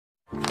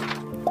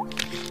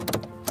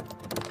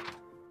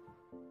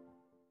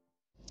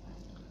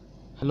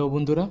Hello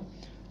বন্ধুরা,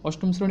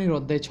 অষ্টম শ্রেণীর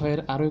অধ্যায় 6-এর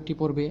আরও একটি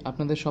পর্বে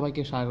আপনাদের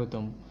সবাইকে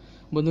স্বাগতম।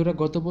 বন্ধুরা,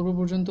 গত পর্ব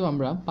পর্যন্ত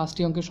আমরা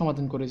 5টি অঙ্কের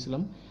সমাধান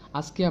করেছিলাম।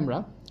 আজকে আমরা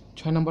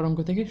 6 নম্বর অঙ্ক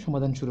থেকে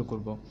সমাধান শুরু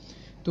করব।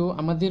 তো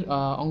আমাদের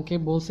অঙ্কে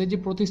বলছে যে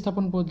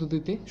প্রতিস্থাপন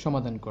পদ্ধতিতে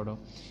সমাধান করো।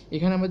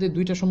 এখানে আমাদের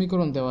দুইটা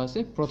সমীকরণ দেওয়া আছে।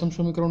 প্রথম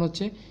সমীকরণ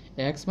হচ্ছে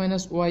x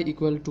minus Y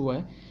equal to Y,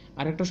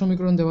 আরেকটা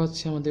সমীকরণ দেওয়া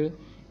হচ্ছে আমাদের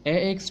এ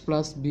x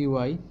plus B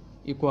Y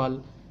equal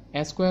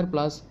এ স্কোয়ার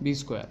প্লাস বি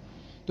স্কোয়ার।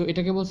 তো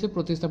এটাকে বলছে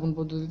প্রতিস্থাপন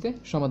পদ্ধতিতে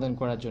সমাধান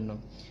করার জন্য।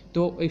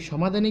 তো এই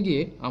সমাধানে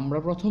গিয়ে আমরা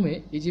প্রথমে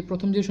এই যে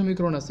প্রথম যে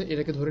সমীকরণ আছে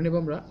এটাকে ধরে নেব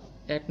আমরা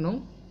 1 নং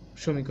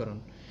সমীকরণ।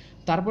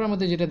 তারপর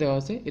আমাদের যেটা দেওয়া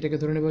আছে এটাকে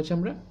ধরে নেব হচ্ছে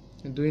আমরা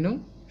 2 নং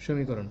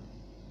সমীকরণ।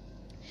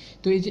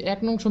 তো এই যে 1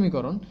 নং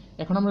সমীকরণ,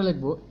 এখন আমরা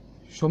লিখব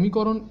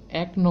সমীকরণ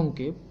 1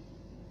 নংকে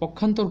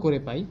পক্ষান্তর করে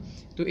পাই।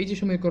 তো এই যে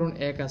সমীকরণ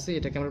 1 আছে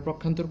এটাকে আমরা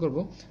পক্ষান্তর করব।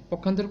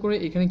 পক্ষান্তর করে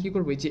এখানে কি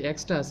করব, এই যে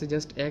এক্সটা আছে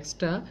জাস্ট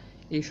এক্সটা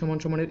এই সমান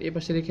সমানের এ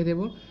পাশে রেখে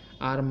দেব,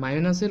 আর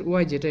মাইনাসের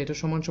ওয়াই যেটা এটা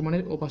সমান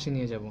সমানের ও পাশে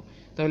নিয়ে যাব।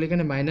 তাহলে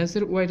এখানে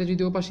মাইনাসের ওয়াইটা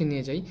যদি ও পাশে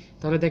নিয়ে যাই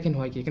তাহলে দেখেন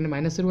হয় কি, এখানে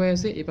মাইনাসের ওয়াই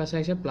আছে, এই পাশে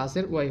এসে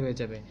প্লাসের ওয়াই হয়ে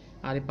যাবে,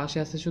 আর এই পাশে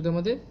আছে শুধু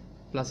আমাদের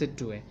প্লাসের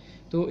 2a।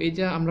 তো এই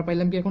যে আমরা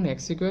পাইলাম কি এখন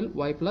x equal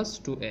Y plus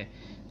 2a।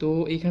 তো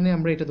এইখানে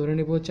আমরা এটা ধরে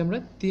নেব হচ্ছে আমরা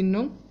 3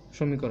 নং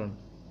সমীকরণ।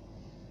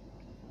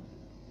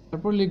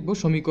 তারপর লিখব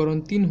সমীকরণ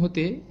 3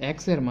 হতে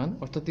এক্স এর মান,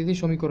 অর্থাৎ এই যে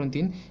সমীকরণ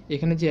 3,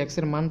 এখানে যে এক্স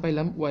এর মান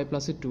পাইলাম ওয়াই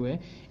প্লাসের 2a,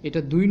 এটা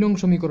 2 নং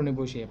সমীকরণে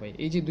বসিয়ে পাই।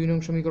 এই যে 2 নং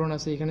সমীকরণ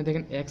আছে, এখানে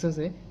দেখেন এক্স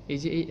আছে, এই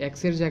যে এই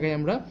এক্স এর জায়গায়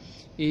আমরা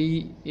এই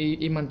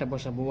এই মানটা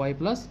বসাবো ওয়াই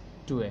প্লাস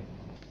 2a।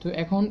 তো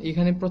এখন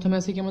এখানে প্রথমে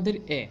আছে কি আমাদের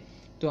এ,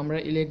 তো আমরা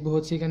লিখবো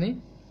হচ্ছে এখানে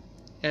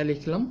এ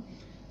লিখলাম,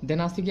 দেন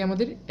আছে কি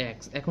আমাদের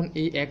এক্স। এখন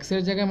এই এক্স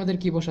এর জায়গায় আমাদের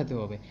কি বসাতে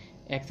হবে,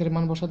 এক্স এর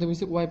মান বসাতে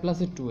হয়েছে ওয়াই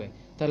প্লাসের 2a,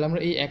 তাহলে আমরা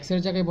এই এক্স এর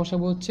জায়গায়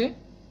বসাবো হচ্ছে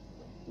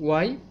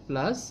y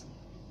প্লাস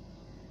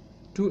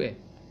 2a।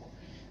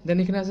 দেন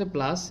এখানে আছে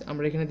প্লাস,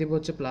 আমরা এখানে দেব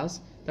হচ্ছে প্লাস,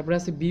 তারপরে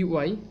আছে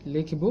by,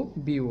 লিখব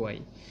by,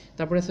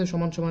 তারপরে আছে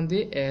সমান সমান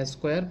দিয়ে a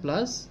square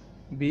plus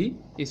b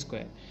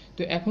square.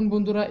 তো এখন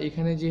বন্ধুরা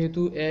এখানে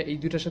যেহেতু এই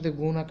দুইটার সাথে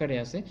গুণ আকারে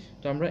আছে,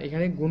 তো আমরা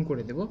এখানে গুণ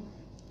করে দেব,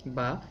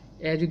 বা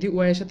a যদি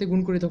y এর সাথে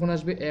গুণ করি তখন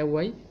আসবে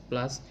ay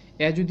প্লাস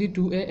a যদি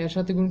 2a এর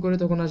সাথে গুণ করে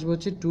তখন আসবে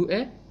হচ্ছে 2a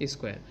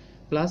স্কোয়ার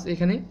প্লাস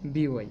এখানে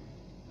by।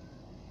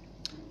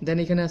 দেন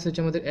এখানে আছে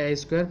হচ্ছে আমাদের এ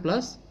স্কোয়ার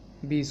প্লাস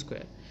বি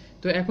স্কোয়ার।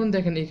 তো এখন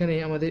দেখেন এখানে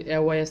আমাদের এ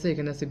ওয়াই আছে,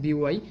 এখানে আছে বি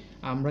ওয়াই।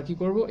 আমরা কি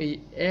করব, এই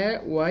A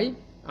Y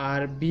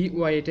R B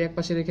Y এটা এক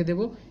পাশে রেখে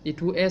দেবো, এই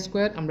 2a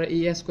স্কোয়ার আমরা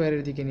এই এ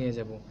স্কোয়ারের দিকে নিয়ে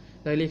যাব।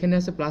 তাহলে এখানে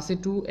আছে প্লাসে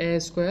 2a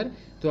স্কোয়ার,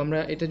 তো আমরা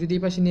এটা যদি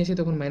এই পাশে নিয়ে আসি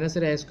তখন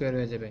মাইনাসের এ স্কোয়ার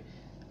হয়ে যাবে।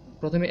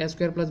 প্রথমে এ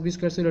স্কোয়ার প্লাস বি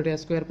স্কোয়ার ছিল, এটা এ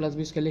স্কোয়ার প্লাস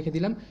বি স্কোয়ার লিখে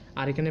দিলাম,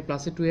 আর এখানে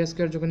প্লাসে 2a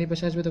স্কোয়ার যখন এই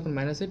পাশে আসবে তখন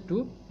মাইনাসের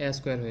 2a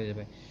স্কোয়ার হয়ে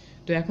যাবে।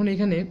 তো এখন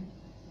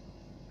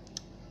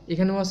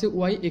এখানেও আছে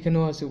ওয়াই,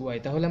 এখানেও আছে ওয়াই,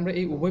 তাহলে আমরা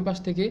এই উভয় পাশ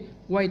থেকে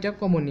ওয়াইটা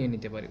কমন নিয়ে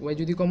নিতে পারি। ওয়াই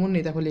যদি কমন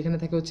নিই তাহলে এখানে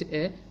থাকে হচ্ছে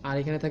এ, আর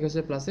এখানে থাকে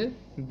হচ্ছে প্লাসের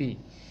বি।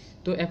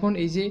 তো এখন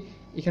এই যে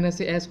এখানে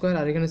আছে এ স্কোয়ার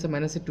আর এখানে আছে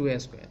মাইনাসের 2a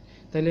স্কোয়ার,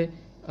 তাহলে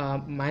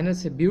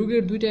মাইনাসে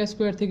বিয়োগের 2টা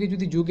স্কোয়ার থেকে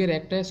যদি যোগের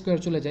একটা স্কোয়ার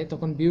চলে যায়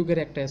তখন বিয়োগের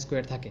একটা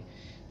স্কোয়ার থাকে।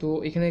 তো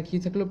এখানে কি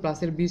থাকলো,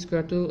 প্লাসের বি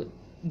স্কোয়ার তো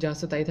যা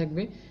আছে তাই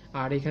থাকবে,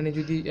 আর এখানে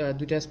যদি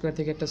 2টা স্কোয়ার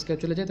থেকে একটা স্কোয়ার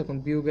চলে যায় তখন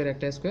বিয়োগের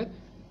একটা স্কোয়ার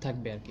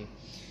থাকবে আর কি।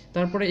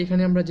 তারপরে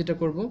এখানে আমরা যেটা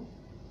করব,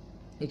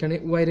 এখানে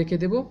ওয়াই রেখে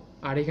দেব,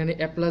 আর এখানে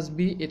এ প্লাস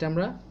বি এটা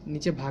আমরা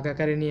নিচে ভাগ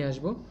আকারে নিয়ে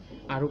আসব,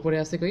 আর উপরে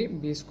আছে কই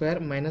বি স্কোয়ার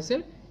মাইনাসের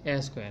এ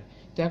স্কোয়ার।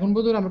 তো এখন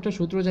বন্ধুরা আমরা একটা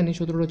সূত্র জানি,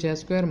 সূত্রটা হচ্ছে এ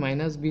স্কোয়ার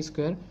মাইনাস বি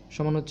স্কোয়ার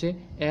সমান হচ্ছে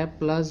এ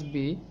প্লাস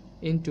বি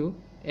ইন্টু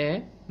এ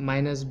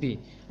মাইনাস বি।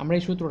 আমরা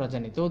এই সূত্রটা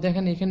জানি। তো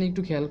দেখেন এখানে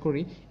একটু খেয়াল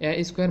করি, এ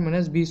স্কোয়ার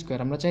মাইনাস বি স্কোয়ার,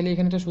 আমরা চাইলে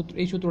এখানে একটা সূত্র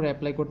এই সূত্রটা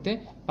অ্যাপ্লাই করতে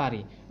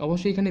পারি।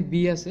 অবশ্যই এখানে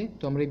বি আছে,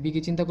 তো আমরা এই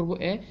বিকে চিন্তা করব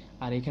এ,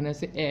 আর এখানে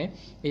আছে এ,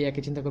 এই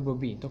একে চিন্তা করব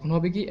বি, তখন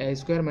হবে কি এ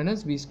স্কোয়ার মাইনাস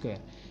বি স্কোয়ার।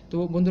 তো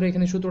বন্ধুরা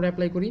এখানে সূত্রটা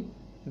অ্যাপ্লাই করি,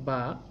 বা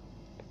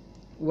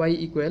ওয়াই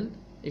ইকুয়াল,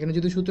 এখানে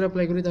যদি সূত্র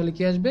অ্যাপ্লাই করি তাহলে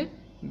কি আসবে,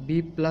 বি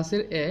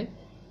প্লাসের এ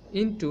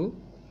ইন্টু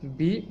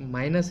বি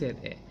মাইনাসের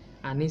এ,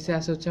 আর নিচে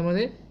আসে হচ্ছে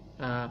আমাদের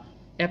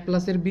এ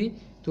প্লাসের বি।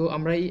 তো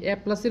আমরা এই এ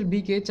প্লাসের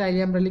বিকে চাইলে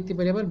আমরা লিখতে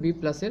পারি আবার বি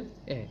প্লাসের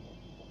এ,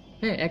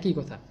 হ্যাঁ একই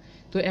কথা।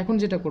 তো এখন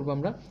যেটা করব,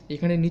 আমরা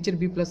এখানে নিচের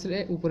বি প্লাসের এ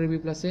উপরের বি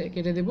প্লাসে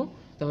কেটে দেব,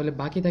 তাহলে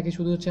বাকি থাকে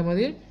শুধু হচ্ছে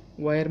আমাদের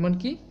ওয়াই এর মান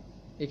কি,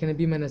 এখানে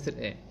বি মাইনাসের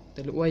এ,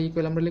 তাহলে ওয়াই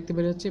ইকুয়াল আমরা লিখতে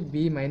পারি হচ্ছে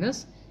বি মাইনাস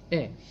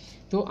এ।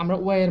 তো আমরা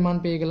ওয়াই এর মান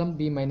পেয়ে গেলাম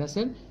বি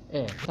মাইনাসের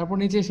এ। তারপর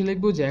নিচে এসে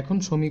লিখবো যে এখন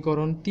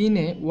সমীকরণ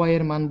 3-এ ওয়াই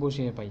এর মান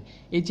বসিয়ে পাই।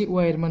 এই যে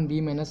ওয়াই এর মান বি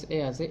মাইনাস এ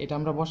আছে, এটা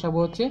আমরা বসাবো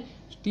হচ্ছে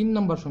 3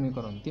 নম্বর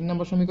সমীকরণ। 3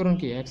 নম্বর সমীকরণ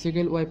কি, x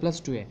equal Y plus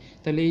 2a,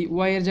 তাহলে এই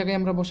ওয়াই এর জায়গায়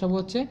আমরা বসাবো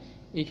হচ্ছে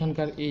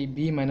এইখানকার এই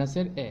বি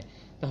মাইনাসের এ।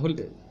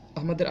 তাহলে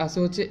আমাদের আছে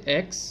হচ্ছে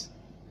এক্স,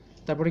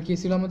 তারপরে কি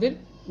ছিল আমাদের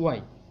ওয়াই,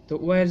 তো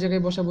ওয়াই এর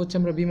জায়গায় বসাবো হচ্ছে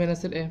আমরা বি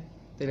মাইনাসের এ,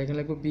 তাহলে এখানে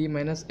লিখবো বি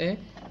মাইনাস এ।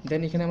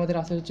 দেন এখানে আমাদের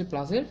আছে হচ্ছে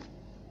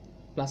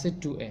প্লাসের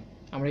 2a,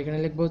 আমরা এখানে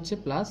লিখবো হচ্ছে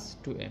প্লাস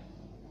 2a।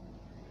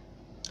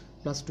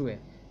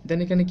 দেন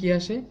এখানে কি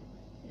আসে,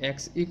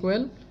 এক্স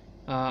ইকুয়াল,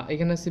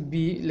 এখানে আছে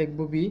বি,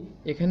 লিখবো বি,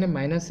 এখানে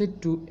মাইনাসের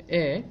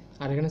 2a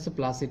আর এখানে আছে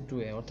প্লাসের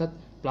 2a, অর্থাৎ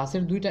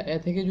প্লাসের 2টা এ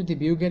থেকে যদি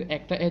বিয়োগের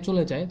একটা এ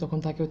চলে যায় তখন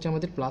থাকে হচ্ছে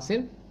আমাদের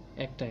প্লাসের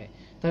একটা এ।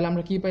 তাহলে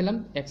আমরা কি পাইলাম,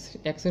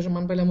 এক্স এর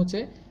মান পাইলাম হচ্ছে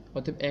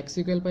অতএব এক্স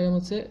ইকুয়াল পাইলাম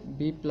হচ্ছে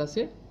বি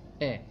প্লাসের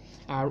এ,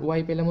 আর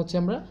ওয়াই পেলাম হচ্ছে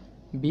আমরা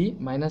বি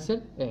মাইনাসের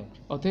এ।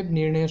 অতএব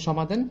নির্ণয়ের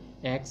সমাধান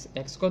এক্স,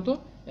 এক্স কত,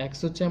 এক্স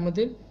হচ্ছে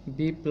আমাদের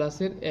বি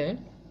প্লাসের এ,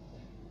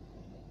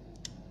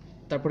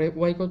 তারপরে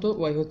ওয়াই কত,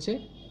 ওয়াই হচ্ছে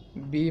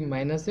বি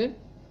মাইনাসের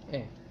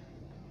এ।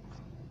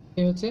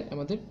 এই হচ্ছে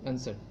আমাদের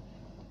অ্যান্সার।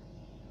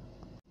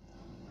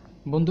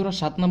 বন্ধুরা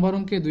 7 নম্বর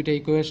অঙ্কে দুইটা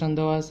ইকুয়েশন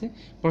দেওয়া আছে।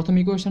 প্রথম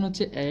ইকুয়েশন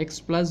হচ্ছে x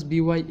plus B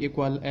Y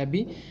equal A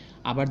B,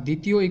 আবার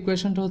দ্বিতীয়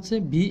ইকুয়েশনটা হচ্ছে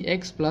B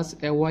x plus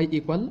A Y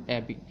equal A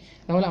B.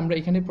 তাহলে আমরা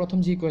এখানে প্রথম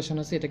যে ইকুয়েশন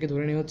আছে এটাকে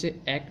ধরে নিই হচ্ছে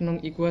 1 নং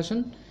ইকুয়েশন,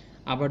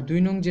 আবার 2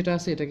 নং যেটা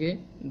আছে এটাকে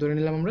ধরে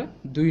নিলাম আমরা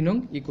 2 নং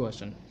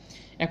ইকুয়েশন।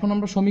 এখন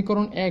আমরা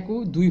সমীকরণ 1 ও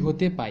 2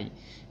 হতে পাই,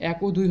 1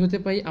 ও 2 হতে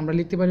পাই আমরা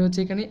লিখতে পারি হচ্ছে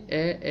এখানে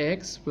এ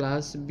এক্স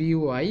প্লাস বি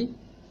ওয়াই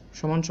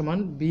সমান সমান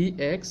বি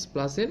এক্স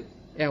প্লাসের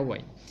এ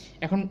ওয়াই।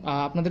 এখন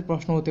আপনাদের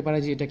প্রশ্ন হতে পারে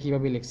যে এটা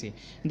কীভাবে লিখছি।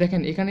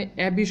 দেখেন এখানে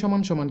এ বি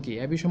সমান সমান কি,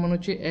 এ বি সমান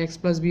হচ্ছে এক্স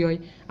প্লাস বি ওয়াই,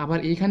 আবার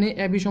এখানে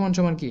এ বি সমান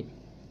সমান কি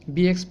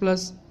B x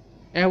plus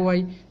A Y.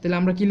 তাহলে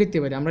আমরা কি লিখতে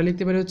পারি, আমরা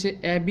লিখতে পারি হচ্ছে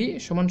এ বি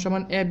সমান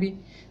সমান এ বি।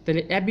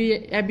 তাহলে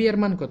এ বি এর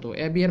মান কত,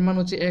 এ বি এর মান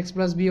হচ্ছে এক্স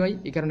প্লাস বি ওয়াই,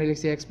 এই কারণে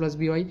লিখছি এক্স প্লাস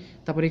বি ওয়াই।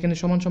 তারপর এখানে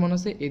সমান সমান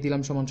আছে, এই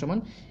দিলাম সমান সমান,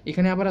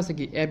 এখানে আবার আছে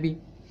কি এ বি।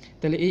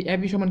 তাহলে এই এ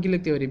বি সমান কি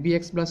লিখতে পারি B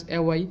x plus A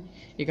Y,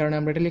 এই কারণে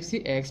আমরা এটা লিখছি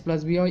x plus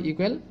B Y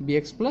equal B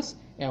x plus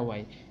A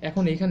Y.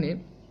 এখন এখানে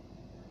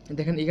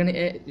দেখেন এখানে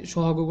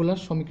সহগগুলো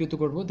সমীকৃত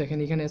করব। দেখেন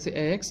এখানে আছে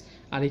এ এক্স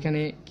আর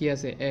এখানে কি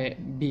আছে এ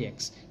বি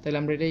এক্স। তাহলে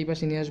আমরা এটা এই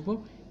পাশে নিয়ে আসবো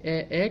এ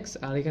এক্স,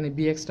 আর এখানে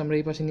বি এক্সটা আমরা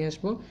এই পাশে নিয়ে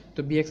আসবো। তো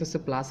বি এক্স আছে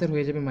প্লাসের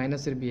হয়ে যাবে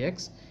মাইনাসের বি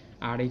এক্স,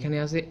 আর এখানে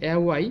আছে এ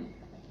ওয়াই,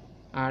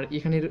 আর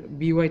এখানে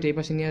বি ওয়াইটা এই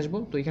পাশে নিয়ে আসবো।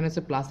 তো এখানে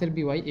আছে প্লাসের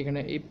বি ওয়াই, এখানে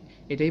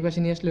এটা এই পাশে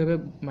নিয়ে আসলে হবে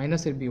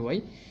মাইনাসের বি ওয়াই।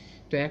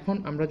 তো এখন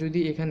আমরা যদি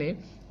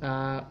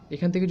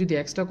এখান থেকে যদি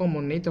এক্সটা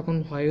কমন নেই তখন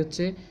হয়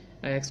হচ্ছে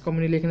এক্স কমন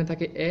নিলে এখানে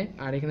থাকে এ,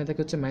 আর এখানে থাকে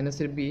হচ্ছে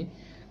মাইনাসের বি।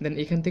 দেন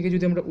এখান থেকে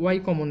যদি আমরা ওয়াই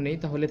কমন নেই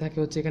তাহলে থাকে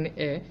হচ্ছে এখানে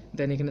এ,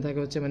 দেন এখানে থাকে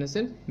হচ্ছে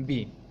মাইনাসের বি।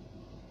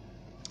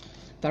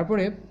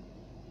 তারপরে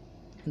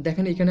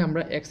দেখেন এখানে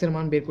আমরা এক্স এর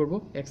মান বের করব।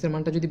 এক্স এর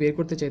মানটা যদি বের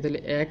করতে চাই তাহলে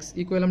এক্স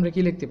ইকুয়াল আমরা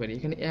কি লিখতে পারি,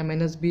 এখানে এ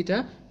মাইনাস বিটা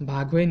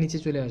ভাগ হয়ে নিচে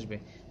চলে আসবে।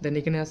 দেন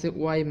এখানে আছে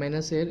ওয়াই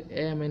মাইনাসের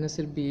এ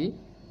মাইনাসের বি,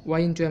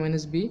 ওয়াই ইন্টু এ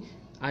মাইনাস বি,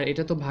 আর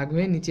এটা তো ভাগ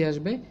হয়ে নিচে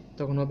আসবে,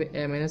 তখন হবে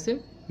এ মাইনাসের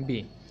বি।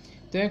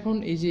 তো এখন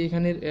এই যে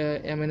এখানের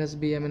এ মাইনাস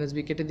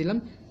বি কেটে দিলাম,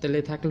 তাহলে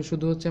থাকলো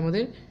শুধু হচ্ছে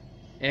আমাদের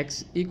এক্স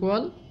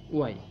ইকুয়াল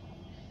ওয়াই।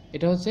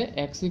 এটা হচ্ছে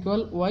এক্স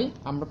ইকুয়াল ওয়াই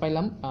আমরা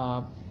পাইলাম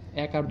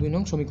 1 আর 2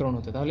 নং সমীকরণ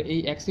হতে। তাহলে এই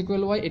এক্স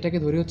ইকুয়াল ওয়াই এটাকে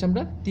ধরি হচ্ছে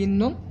আমরা 3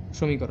 নং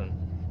সমীকরণ।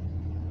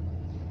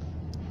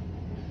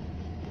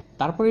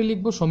 তারপরে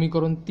লিখব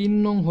সমীকরণ 3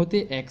 নং হতে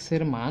এক্স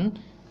এর মান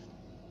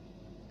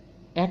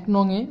 1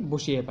 নং এ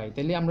বসিয়ে পাই।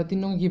 তাহলে আমরা 3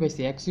 নং এ কি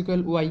পাইছি, এক্স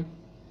ইকুয়াল ওয়াই,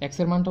 এক্স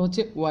এর মানটা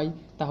হচ্ছে ওয়াই।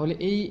 তাহলে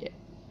এই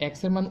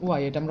এক্স এর মান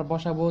ওয়াই এটা আমরা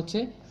বসাবো হচ্ছে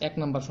 1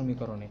 নম্বর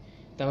সমীকরণে।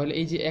 তাহলে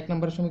এই যে 1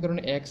 নম্বর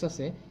সমীকরণে এক্স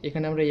আছে,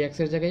 এখানে আমরা এই এক্স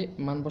এর জায়গায়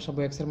মান বসাবো,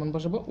 এক্স এর মান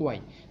বসাবো ওয়াই।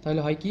 তাহলে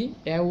হয় কি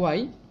এ ওয়াই,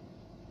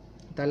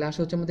 তাহলে আসে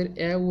হচ্ছে আমাদের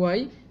এ ওয়াই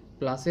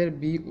প্লাসের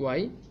B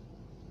Y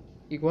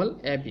equal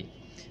A B.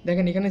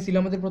 দেখেন এখানে ছিল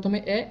আমাদের প্রথমে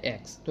এ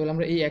এক্স, তাহলে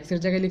আমরা এই এক্স এর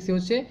জায়গায় লিখছি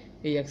হচ্ছে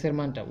এই এক্স এর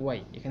মানটা ওয়াই,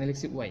 এখানে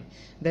লিখছি ওয়াই।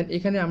 দেন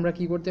এখানে আমরা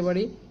কি করতে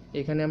পারি,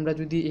 এখানে আমরা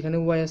যদি এখানে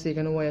ওয়াই আছে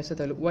এখানে ওয়াই আছে,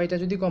 তাহলে ওয়াইটা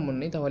যদি কমন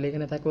নেই তাহলে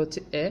এখানে থাকে হচ্ছে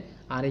এ,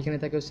 আর এখানে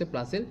থাকে হচ্ছে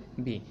প্লাসের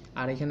বি,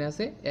 আর এখানে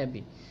আছে এ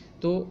বি।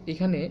 তো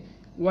এখানে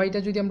ওয়াইটা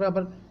যদি আমরা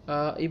আবার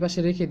এই পাশে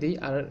রেখে দিই,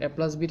 আর এ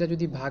প্লাস বিটা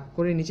যদি ভাগ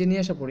করে নিচে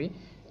নিয়ে আসা পড়ি,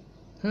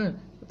 হ্যাঁ,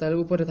 তাহলে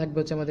উপরে থাকবে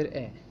হচ্ছে আমাদের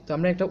এ। তো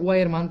আমরা একটা ওয়াই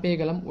এর মান পেয়ে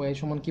গেলাম, ওয়াই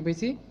সমান কি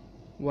পেয়েছি,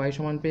 ওয়াই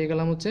সমান পেয়ে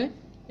গেলাম হচ্ছে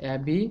A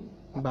B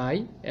by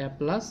A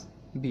plus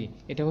B,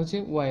 এটা হচ্ছে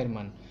ওয়াই এর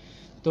মান।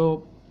 তো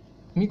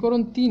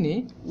সমীকরণ 3-এ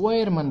ওয়াই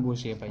এর মান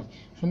বসিয়ে পাই।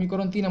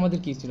 সমীকরণ 3 আমাদের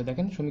কি ছিল,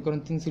 দেখেন সমীকরণ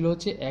 3 ছিল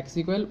হচ্ছে এক্স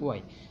ইকুয়াল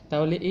ওয়াই।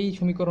 তাহলে এই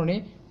সমীকরণে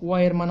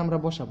ওয়াই এর মান আমরা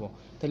বসাবো।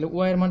 তাহলে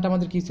ওয়াই এর মানটা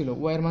আমাদের কি ছিল,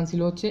 ওয়াই এর মান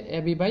ছিল হচ্ছে A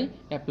B by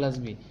A plus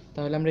B.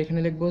 তাহলে আমরা এখানে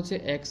লিখবো হচ্ছে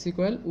এক্স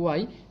ইকুয়াল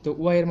ওয়াই, তো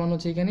ওয়াই এর মান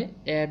হচ্ছে এখানে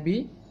A B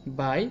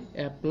by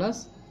A plus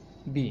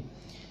B.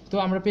 তো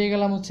আমরা পেয়ে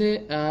গেলাম হচ্ছে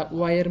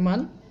ওয়াই এর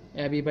মান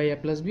A B by A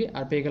plus B,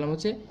 আর পেয়ে গেলাম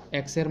হচ্ছে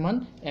এক্স এর মান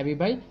A B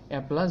by A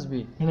plus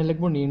B. এখানে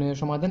লিখবো নির্ণয়ের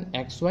সমাধান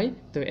এক্স ওয়াই।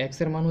 তো এক্স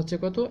এর মান হচ্ছে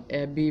কত,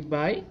 A B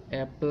by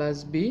A plus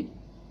B,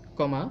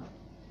 comma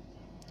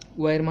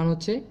Y এর মান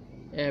হচ্ছে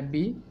A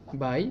B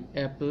by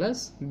A plus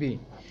B.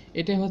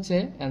 এটাই হচ্ছে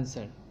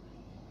অ্যান্সার।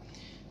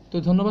 তো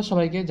ধন্যবাদ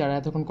সবাইকে যারা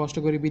এতক্ষণ কষ্ট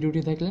করে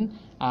ভিডিওটি দেখলেন।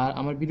 আর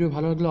আমার ভিডিও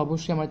ভালো লাগলে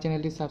অবশ্যই আমার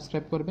চ্যানেলটি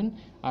সাবস্ক্রাইব করবেন,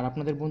 আর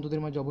আপনাদের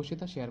বন্ধুদের মাঝে অবশ্যই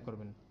তা শেয়ার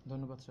করবেন।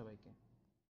 ধন্যবাদ সবাইকে।